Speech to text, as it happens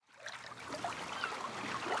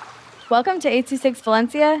Welcome to 826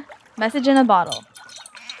 Valencia, message in a bottle.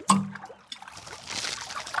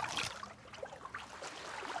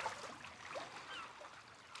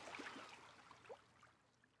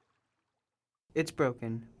 It's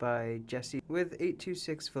Broken by Jesse with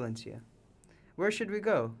 826 Valencia. Where should we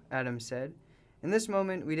go? Adam said. In this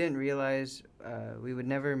moment, we didn't realize we would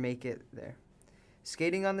never make it there.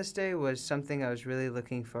 Skating on this day was something I was really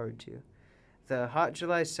looking forward to. The hot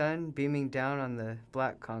July sun beaming down on the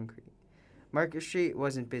black concrete. Market Street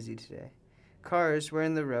wasn't busy today. Cars were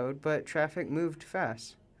in the road, but traffic moved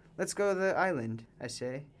fast. Let's go to the island, I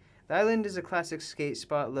say. The island is a classic skate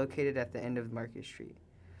spot located at the end of Market Street.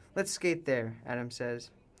 Let's skate there, Adam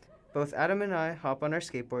says. Both Adam and I hop on our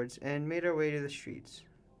skateboards and made our way to the streets.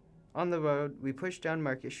 On the road, we pushed down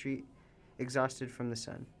Market Street, exhausted from the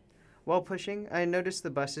sun. While pushing, I noticed the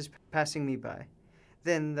buses passing me by.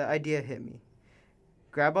 Then the idea hit me.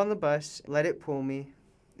 Grab on the bus, let it pull me,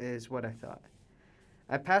 is what I thought.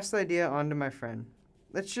 I passed the idea on to my friend.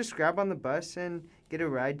 Let's just grab on the bus and get a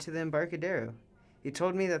ride to the Embarcadero. He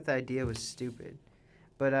told me that the idea was stupid,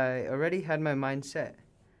 but I already had my mind set.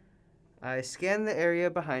 I scanned the area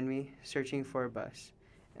behind me, searching for a bus,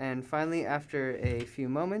 and finally, after a few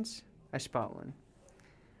moments, I spot one.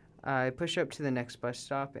 I push up to the next bus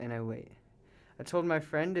stop and I wait. I told my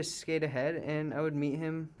friend to skate ahead and I would meet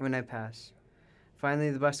him when I pass. Finally,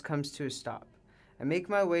 the bus comes to a stop. I make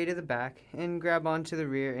my way to the back and grab onto the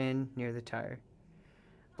rear end near the tire.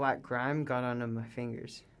 Black grime got onto my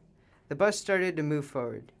fingers. The bus started to move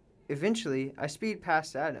forward. Eventually, I speed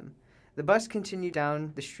past Adam. The bus continued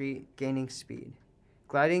down the street, gaining speed,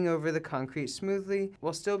 gliding over the concrete smoothly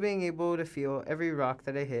while still being able to feel every rock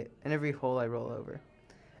that I hit and every hole I roll over.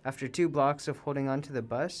 After 2 blocks of holding onto the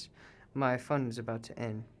bus, my fun was about to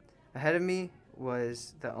end. Ahead of me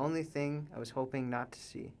was the only thing I was hoping not to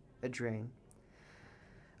see, a drain.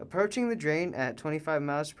 Approaching the drain at 25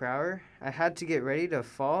 miles per hour, I had to get ready to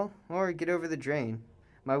fall or get over the drain.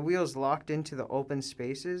 My wheels locked into the open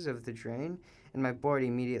spaces of the drain, and my board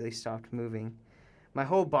immediately stopped moving. My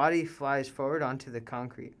whole body flies forward onto the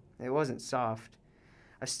concrete. It wasn't soft.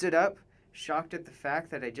 I stood up, shocked at the fact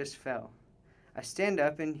that I just fell. I stand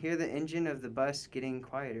up and hear the engine of the bus getting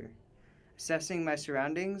quieter. Assessing my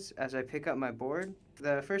surroundings as I pick up my board,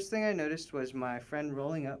 the first thing I noticed was my friend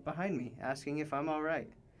rolling up behind me, asking if I'm all right.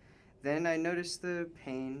 Then I noticed the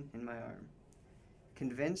pain in my arm.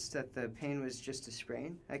 Convinced that the pain was just a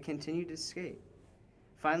sprain, I continued to skate.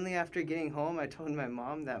 Finally, after getting home, I told my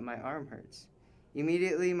mom that my arm hurts.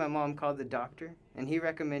 Immediately, my mom called the doctor, and he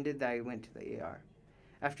recommended that I went to the ER.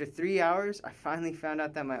 After 3 hours, I finally found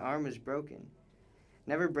out that my arm was broken.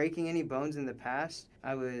 Never breaking any bones in the past,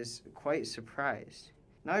 I was quite surprised.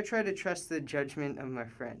 Now I try to trust the judgment of my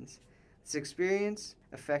friends. This experience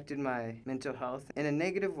affected my mental health in a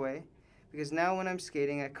negative way because now when I'm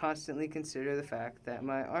skating, I constantly consider the fact that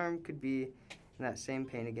my arm could be in that same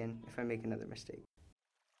pain again if I make another mistake.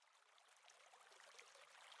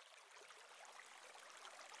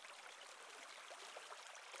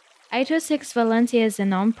 I26 Valencia is a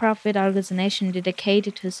non-profit organization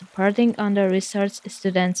dedicated to supporting under-researched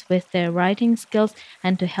students with their writing skills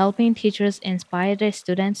and to helping teachers inspire their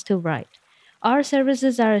students to write. Our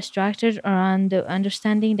services are structured around the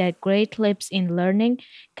understanding that great leaps in learning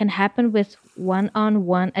can happen with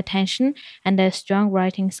one-on-one attention and that strong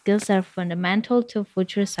writing skills are fundamental to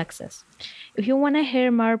future success. If you want to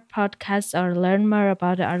hear more podcasts or learn more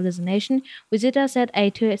about the organization, visit us at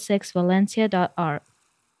a26valencia.org.